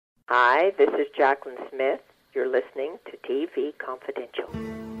Hi, this is Jacqueline Smith. You're listening to TV Confidential.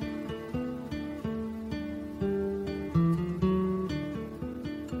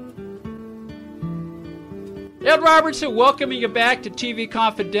 Ed Robertson welcoming you back to TV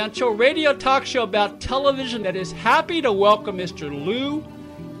Confidential, radio talk show about television that is happy to welcome Mr. Lou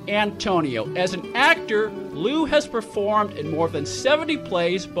Antonio. As an actor, Lou has performed in more than 70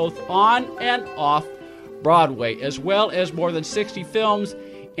 plays, both on and off Broadway, as well as more than 60 films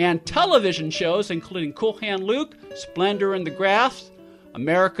and television shows, including Cool Hand Luke, Splendor in the Grass,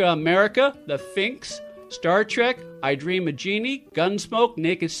 America, America, The Finks, Star Trek, I Dream of Jeannie, Gunsmoke,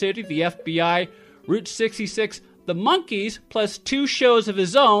 Naked City, The FBI, Route 66, The Monkees, plus 2 shows of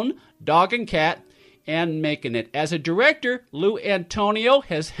his own, Dog and Cat, and Making It. As a director, Lou Antonio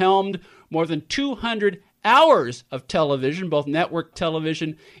has helmed more than 200 hours of television, both network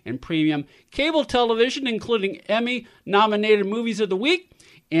television and premium cable television, including Emmy-nominated Movies of the Week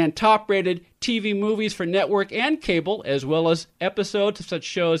and top-rated TV movies for network and cable, as well as episodes of such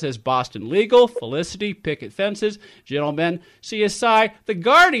shows as Boston Legal, Felicity, Picket Fences, Gentlemen, CSI, The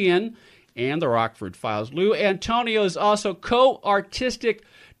Guardian, and The Rockford Files. Lou Antonio is also co-artistic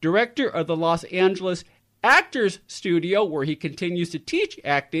director of the Los Angeles Actors Studio, where he continues to teach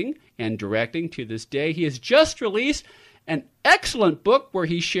acting and directing to this day. He has just released an excellent book where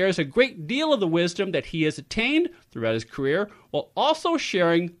he shares a great deal of the wisdom that he has attained throughout his career, while also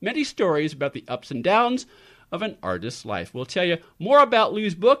sharing many stories about the ups and downs of an artist's life. We'll tell you more about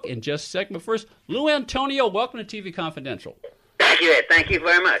Lou's book in just a second. But first, Lou Antonio, welcome to TV Confidential. Thank you, Ed. Thank you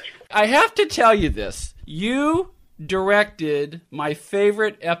very much. I have to tell you this. You directed my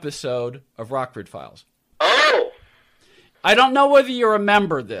favorite episode of Rockford Files. Oh! I don't know whether you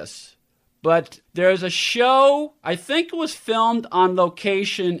remember this, but there's a show, I think it was filmed on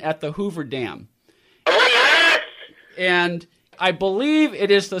location at the Hoover Dam. Oh, yes! And I believe it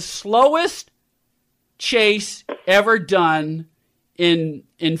is the slowest chase ever done in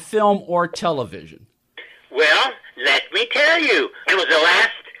film or television. Well, let me tell you, it was the last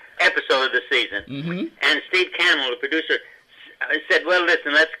episode of the season, and Steve Cannell, the producer, said, well,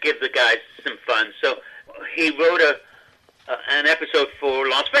 listen, let's give the guys some fun. So he wrote an episode for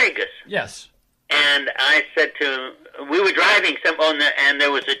Las Vegas. Yes. And I said to him, we were driving and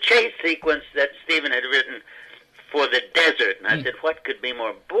there was a chase sequence that Stephen had written for the desert. And I said, what could be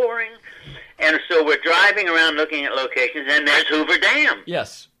more boring? And so we're driving around looking at locations, and there's Hoover Dam.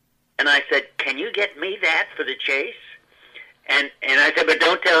 Yes. And I said, can you get me that for the chase? And I said, but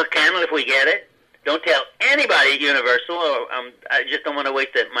don't tell Cannell if we get it. Don't tell anybody at Universal, or I just don't want to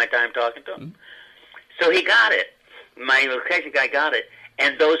waste my time talking to him. So he got it. My location guy got it.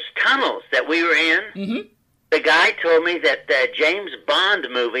 And those tunnels that we were in, the guy told me that the James Bond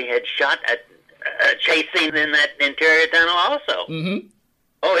movie had shot a chase scene in that interior tunnel also.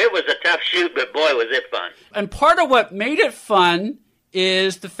 Oh, it was a tough shoot, but boy, was it fun. And part of what made it fun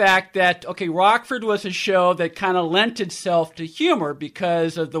is the fact that, okay, Rockford was a show that kind of lent itself to humor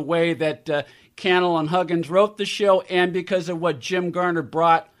because of the way that Cannell and Huggins wrote the show and because of what Jim Garner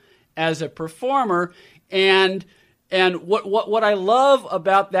brought as a performer. And what I love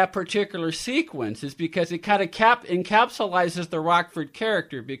about that particular sequence is because it kind of encapsulates the Rockford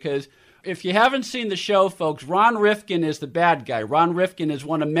character, because if you haven't seen the show, folks, Ron Rifkin is the bad guy. Ron Rifkin is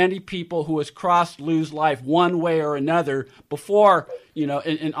one of many people who has crossed Lou's life one way or another before,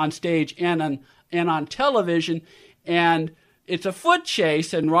 on stage and on television. And it's a foot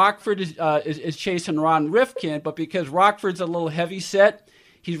chase, and Rockford is chasing Ron Rifkin, but because Rockford's a little heavy set,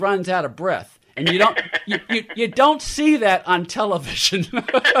 he runs out of breath. And you don't you don't see that on television. No.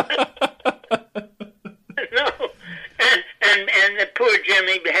 And the poor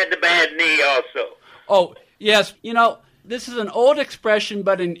Jimmy had the bad knee also. Oh, yes. This is an old expression,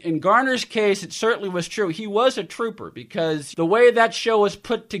 but in Garner's case, it certainly was true. He was a trooper, because the way that show was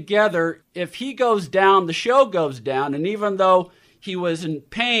put together, if he goes down, the show goes down. And even though he was in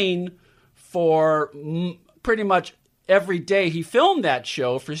pain for pretty much every day he filmed that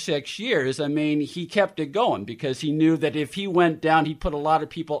show for 6 years, he kept it going because he knew that if he went down, he'd put a lot of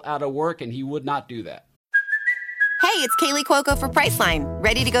people out of work, and he would not do that. Hey, it's Kaylee Cuoco for Priceline.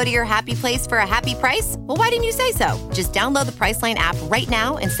 Ready to go to your happy place for a happy price? Well, why didn't you say so? Just download the Priceline app right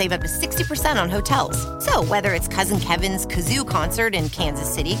now and save up to 60% on hotels. So whether it's Cousin Kevin's Kazoo Concert in Kansas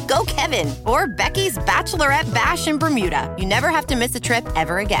City, go Kevin, or Becky's Bachelorette Bash in Bermuda, you never have to miss a trip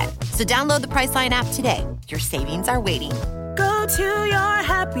ever again. So download the Priceline app today. Your savings are waiting. Go to your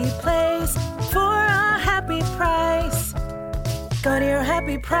happy place for a happy price. Go to your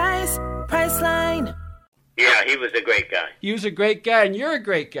happy price, Priceline. Yeah, he was a great guy. He was a great guy, and you're a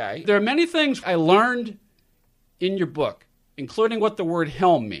great guy. There are many things I learned in your book, including what the word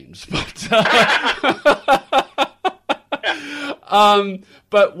helm means.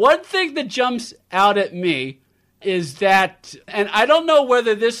 But one thing that jumps out at me is that, and I don't know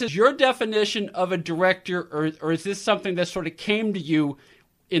whether this is your definition of a director or is this something that sort of came to you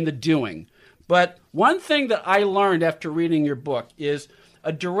in the doing, but one thing that I learned after reading your book is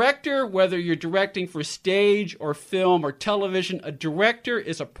a director, whether you're directing for stage or film or television, a director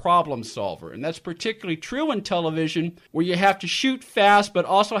is a problem solver. And that's particularly true in television, where you have to shoot fast, but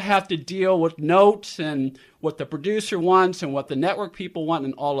also have to deal with notes and what the producer wants and what the network people want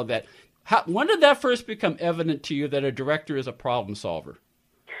and all of that. When did that first become evident to you that a director is a problem solver?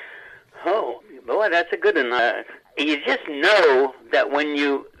 Oh, boy, that's a good one. You just know that when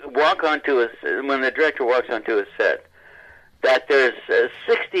you walk onto when the director walks onto a set, that there's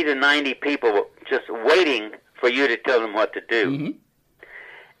 60 to 90 people just waiting for you to tell them what to do. Mm-hmm.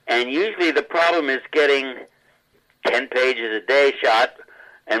 And usually the problem is getting 10 pages a day shot.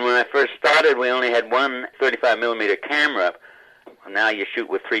 And when I first started, we only had one 35-millimeter camera. Now you shoot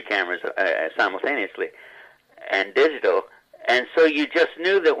with 3 cameras simultaneously and digital. And so you just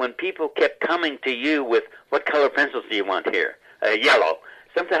knew that when people kept coming to you with, what color pencils do you want here? Yellow.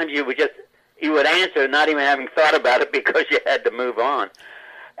 Sometimes you would answer not even having thought about it because you had to move on.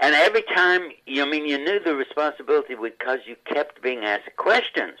 And every time, you knew the responsibility because you kept being asked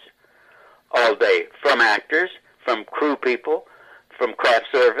questions all day from actors, from crew people, from craft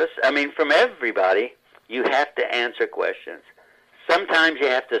service. From everybody, you have to answer questions. Sometimes you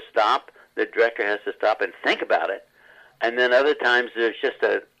have to stop. The director has to stop and think about it. And then other times there's just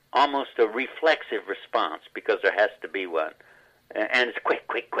almost a reflexive response because there has to be one. And it's quick,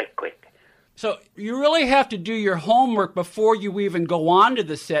 quick, quick, quick. So you really have to do your homework before you even go on to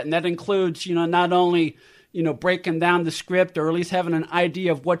the set, and that includes, not only, breaking down the script or at least having an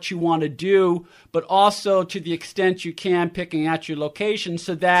idea of what you want to do, but also to the extent you can picking out your location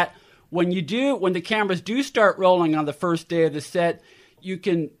so that when the cameras do start rolling on the first day of the set, you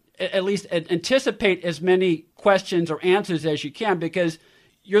can at least anticipate as many questions or answers as you can because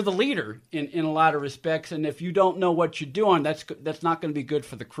you're the leader in a lot of respects, and if you don't know what you're doing, that's not going to be good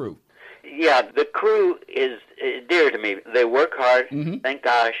for the crew. Yeah, the crew is dear to me. They work hard. Mm-hmm. Thank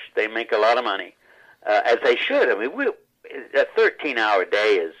gosh, they make a lot of money, as they should. A 13-hour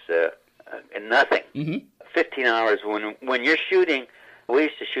day is nothing. Mm-hmm. 15 hours when you're shooting. We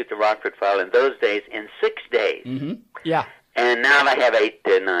used to shoot the Rockford File in those days in 6 days. Mm-hmm. Yeah. And now they have 8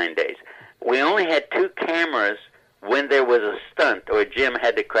 to 9 days. We only had 2 cameras when there was a stunt or Jim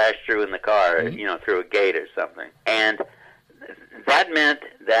had to crash through in the car, mm-hmm. Through a gate or something. And that meant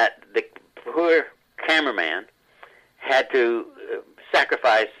that the poor cameraman had to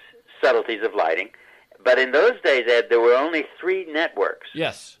sacrifice subtleties of lighting. But in those days, Ed, there were only 3 networks.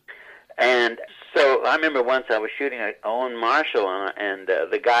 Yes. And so I remember once I was shooting Owen Marshall, and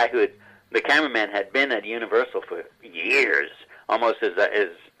the cameraman had been at Universal for years, almost as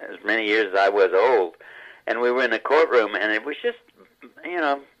many years as I was old. And we were in the courtroom, and it was just,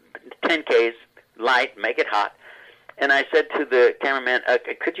 10Ks, light, make it hot. And I said to the cameraman,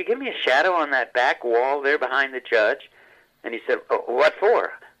 could you give me a shadow on that back wall there behind the judge? And he said, what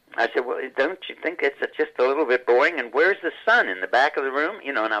for? I said, well, don't you think it's just a little bit boring? And where's the sun, in the back of the room?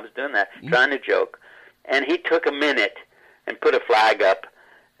 And I was doing that, trying to joke. And he took a minute and put a flag up,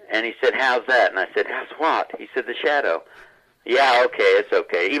 and he said, how's that? And I said, how's what? He said, the shadow. Yeah, okay, it's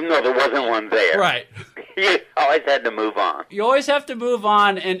okay, even though there wasn't one there. Right. You always had to move on. You always have to move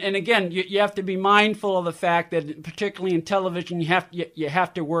on, and again, you have to be mindful of the fact that, particularly in television, you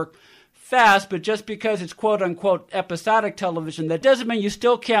have to work fast, but just because it's quote-unquote episodic television, that doesn't mean you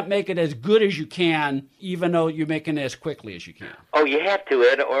still can't make it as good as you can, even though you're making it as quickly as you can. Oh, you have to,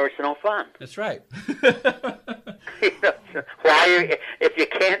 Ed, or it's no fun. That's right. If you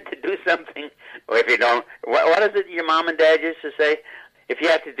can't do something, or if you don't, what is it your mom and dad used to say? If you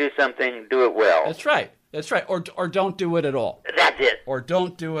have to do something, do it well. That's right. That's right. Or don't do it at all. That's it. Or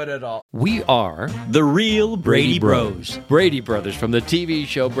don't do it at all. We are the real Brady Bros. Brady Brothers from the TV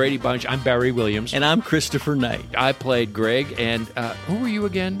show Brady Bunch. I'm Barry Williams. And I'm Christopher Knight. I played Greg. And who were you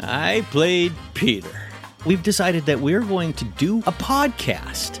again? I played Peter. We've decided that we're going to do a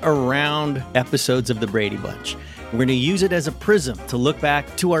podcast around episodes of the Brady Bunch. We're going to use it as a prism to look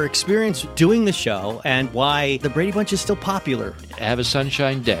back to our experience doing the show and why the Brady Bunch is still popular. Have a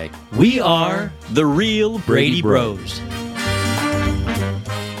sunshine day. We are the real Brady Bros.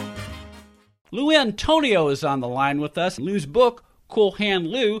 Lou Antonio is on the line with us. Lou's book, Cool Hand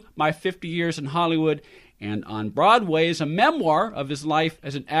Lou, My 50 Years in Hollywood and on Broadway, is a memoir of his life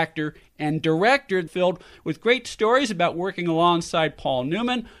as an actor and director filled with great stories about working alongside Paul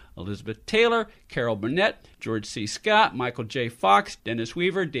Newman, Elizabeth Taylor, Carol Burnett, George C. Scott, Michael J. Fox, Dennis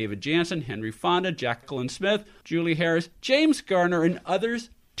Weaver, David Jansen, Henry Fonda, Jacqueline Smith, Julie Harris, James Garner, and others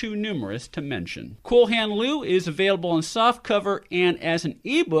too numerous to mention. Cool Hand Lou is available in softcover and as an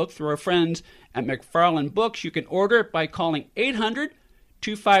ebook through our friends at McFarland Books. You can order it by calling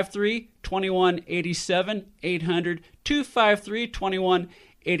 800-253-2187,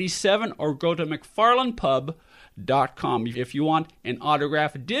 800-253-2187, or go to McFarlandPub.com. If you want an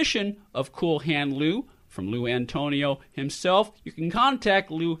autographed edition of Cool Hand Lou from Lou Antonio himself, you can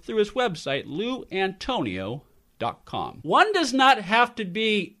contact Lou through his website, louantonio.com. One does not have to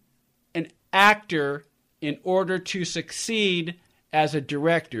be an actor in order to succeed as a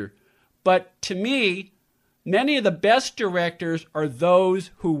director, but to me, many of the best directors are those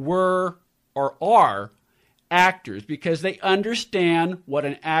who were or are actors because they understand what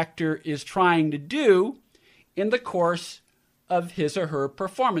an actor is trying to do in the course of his or her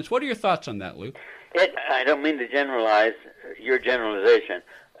performance. What are your thoughts on that, Lou? I don't mean to generalize your generalization.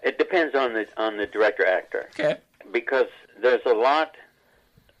 It depends on the director-actor. Okay. Because there's a lot,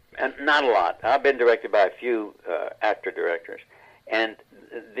 and not a lot. I've been directed by a few actor-directors, and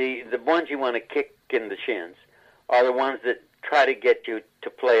the ones you want to kick in the shins are the ones that try to get you to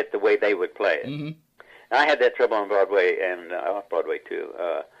play it the way they would play it. Mm-hmm. And I had that trouble on Broadway and off-Broadway, too.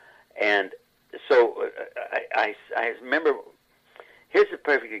 And so I remember, here's a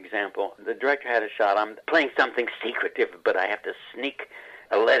perfect example. The director had a shot. I'm playing something secretive, but I have to sneak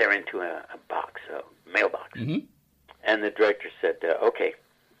a letter into a box, a mailbox. Mm-hmm. And the director said, okay,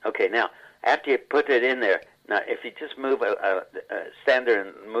 now, after you put it in there, now, if you just move, stand there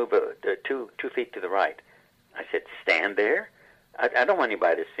and move 2 feet to the right. I said, stand there? I don't want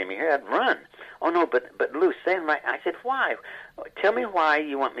anybody to see me here. I'd run. Oh, no, but Lou, stand right. I said, why? Tell me why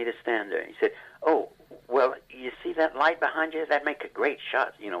you want me to stand there. He said, oh, well, you see that light behind you? That'd make a great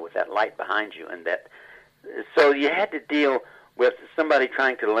shot, with that light behind you. And that. So you had to deal with somebody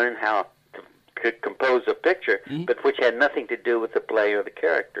trying to learn how to compose a picture, mm-hmm. but which had nothing to do with the play or the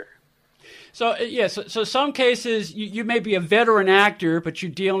character. So, yes, so some cases you may be a veteran actor, but you're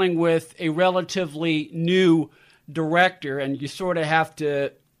dealing with a relatively new director, and you sort of have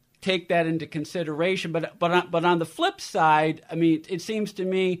to take that into consideration. But on the flip side, I mean, it seems to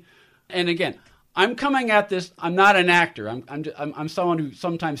me, and again, I'm coming at this. I'm not an actor. I'm someone who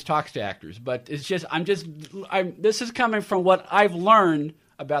sometimes talks to actors, but it's just this is coming from what I've learned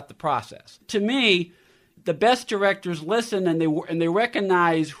about the process. To me, the best directors listen and they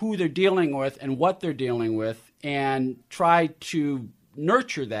recognize who they're dealing with and what they're dealing with, and try to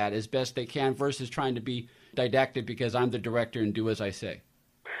nurture that as best they can versus trying to be didactic because I'm the director and do as I say.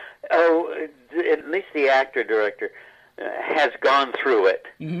 Oh, at least the actor-director has gone through it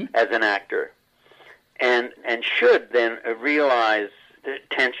mm-hmm. as an actor. And should then realize the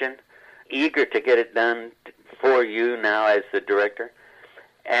tension, eager to get it done for you now as the director.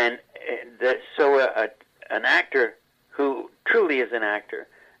 And so an actor who truly is an actor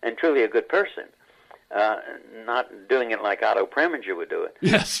and truly a good person, not doing it like Otto Preminger would do it.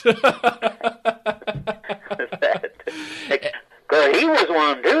 Yes. He was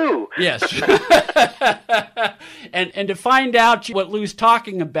one too. Yes. And to find out what Lou's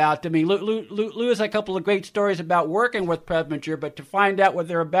talking about, I mean, Lou has a couple of great stories about working with Preminger, but to find out what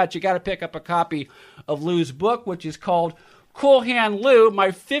they're about, you got to pick up a copy of Lou's book, which is called Cool Hand Lou,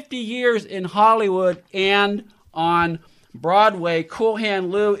 My 50 Years in Hollywood and on Broadway. Cool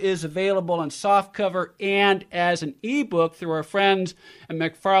Hand Lou is available in softcover and as an ebook through our friends at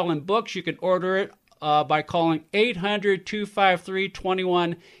McFarland Books. You can order it by calling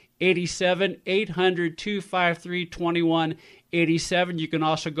 800-253-2187, 800-253-2187. You can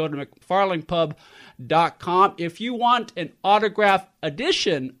also go to McFarlandPub.com. If you want an autographed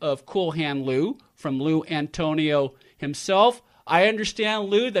edition of Cool Hand Lou from Lou Antonio himself, I understand,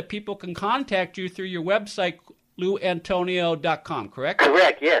 Lou, that people can contact you through your website, louantonio.com, correct?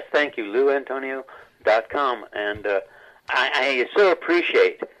 Correct, yes. Thank you, louantonio.com. And I so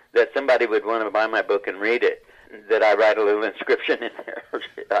appreciate that somebody would want to buy my book and read it, that I write a little inscription in there.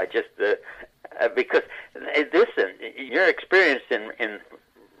 I just, because, listen, you're experienced in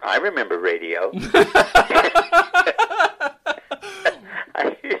I remember radio.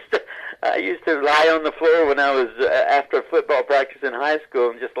 I used to lie on the floor when I was after football practice in high school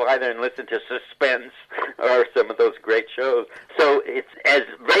and just lie there and listen to Suspense or some of those great shows. So it's as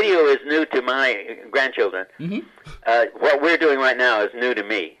radio is new to my grandchildren, mm-hmm. What we're doing right now is new to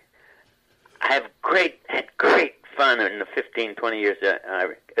me. I have had great fun in the 15, 20 years that I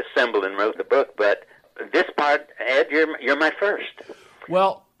assembled and wrote the book, but this part, Ed, you're my first.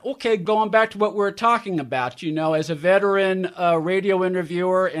 Well, Okay, going back to what we were talking about, as a veteran radio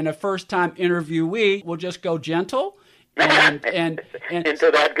interviewer and a first-time interviewee, we'll just go gentle and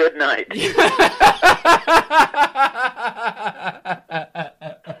into that good night.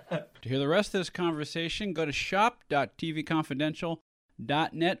 To hear the rest of this conversation, go to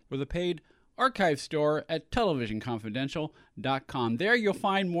shop.tvconfidential.net or the paid archive store at televisionconfidential.com. There you'll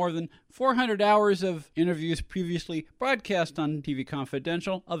find more than 400 hours of interviews previously broadcast on TV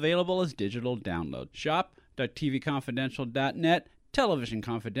Confidential, available as digital download. Shop.tvconfidential.net,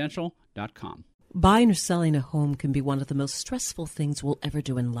 televisionconfidential.com. Buying or selling a home can be one of the most stressful things we'll ever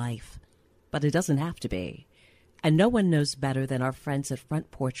do in life, but it doesn't have to be. And no one knows better than our friends at Front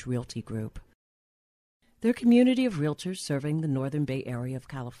Porch Realty Group. They're a community of realtors serving the Northern Bay Area of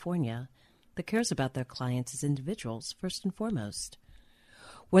California that cares about their clients as individuals first and foremost.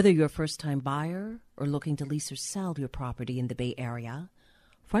 Whether you're a first-time buyer or looking to lease or sell your property in the Bay Area,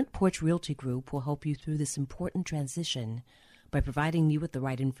 Front Porch Realty Group will help you through this important transition by providing you with the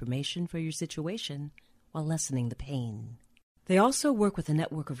right information for your situation while lessening the pain. They also work with a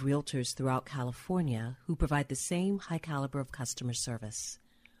network of realtors throughout California who provide the same high caliber of customer service.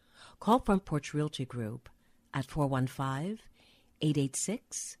 Call Front Porch Realty Group at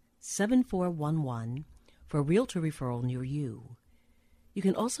 415-886-7411 for a realtor referral near you. You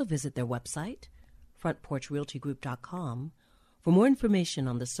can also visit their website, frontporchrealtygroup.com, for more information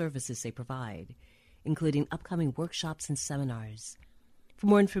on the services they provide, including upcoming workshops and seminars. For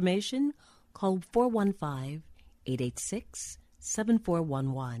more information, call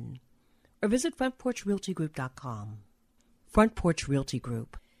 415-886-7411 or visit frontporchrealtygroup.com. Front Porch Realty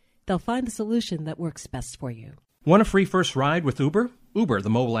Group. They'll find the solution that works best for you. Want a free first ride with Uber? Uber, the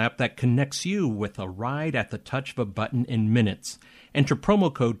mobile app that connects you with a ride at the touch of a button in minutes. Enter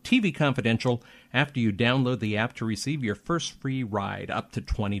promo code TV Confidential after you download the app to receive your first free ride up to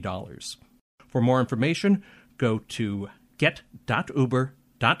 $20. For more information, go to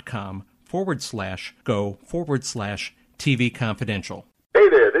get.uber.com/go/TV Confidential. Hey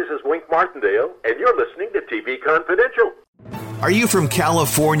there, this is Wink Martindale, and you're listening to TV Confidential. Are you from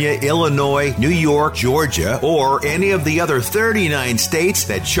California, Illinois, New York, Georgia, or any of the other 39 states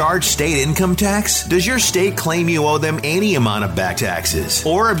that charge state income tax? Does your state claim you owe them any amount of back taxes?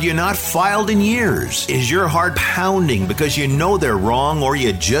 Or have you not filed in years? Is your heart pounding because you know they're wrong or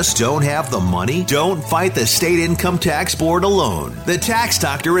you just don't have the money? Don't fight the state income tax board alone. The Tax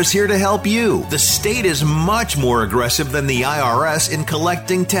Doctor is here to help you. The state is much more aggressive than the IRS in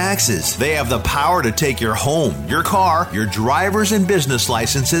collecting taxes. They have the power to take your home, your car, your driver's and business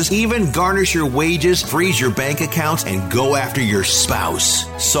licenses, even garnish your wages, freeze your bank accounts, and go after your spouse.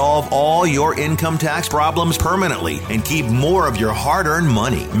 Solve all your income tax problems permanently and keep more of your hard-earned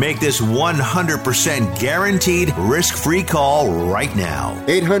money. Make this 100% guaranteed risk-free call right now.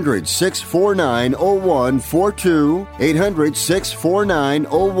 800-649-0142.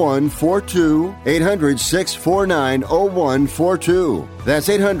 800-649-0142. 800-649-0142. That's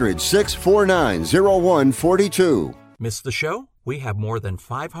 800-649-0142. Miss the show? We have more than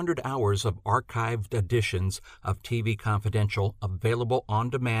 500 hours of archived editions of TV Confidential available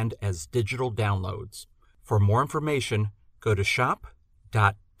on demand as digital downloads. For more information, go to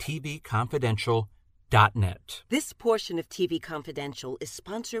shop.tvconfidential.net. This portion of TV Confidential is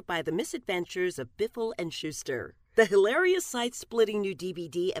sponsored by The Misadventures of Biffle and Schuster, the hilarious side-splitting new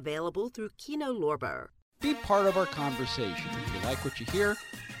DVD available through Kino Lorber. Be part of our conversation. If you like what you hear,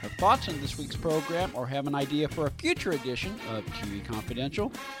 have thoughts on this week's program, or have an idea for a future edition of TV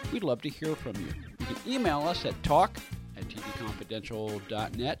Confidential, we'd love to hear from you. You can email us at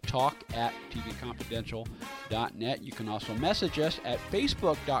talk@tvconfidential.net, talk@tvconfidential.net. You can also message us at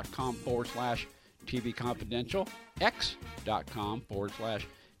facebook.com/TV Confidential,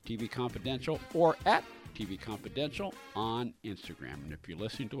 x.com/TV Confidential, or at TV Confidential on Instagram. And if you're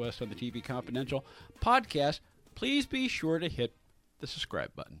listening to us on the TV Confidential podcast, please be sure to hit the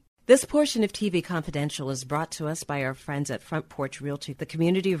subscribe button. This portion of TV Confidential is brought to us by our friends at Front Porch Realty, the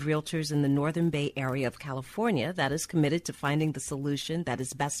community of realtors in the Northern Bay Area of California that is committed to finding the solution that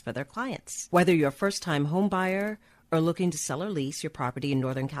is best for their clients. Whether you're a first-time home buyer or looking to sell or lease your property in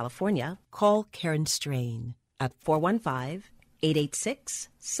Northern California, call Karen Strain at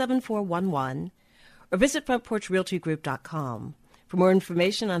 415-886-7411 or visit frontporchrealtygroup.com for more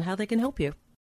information on how they can help you.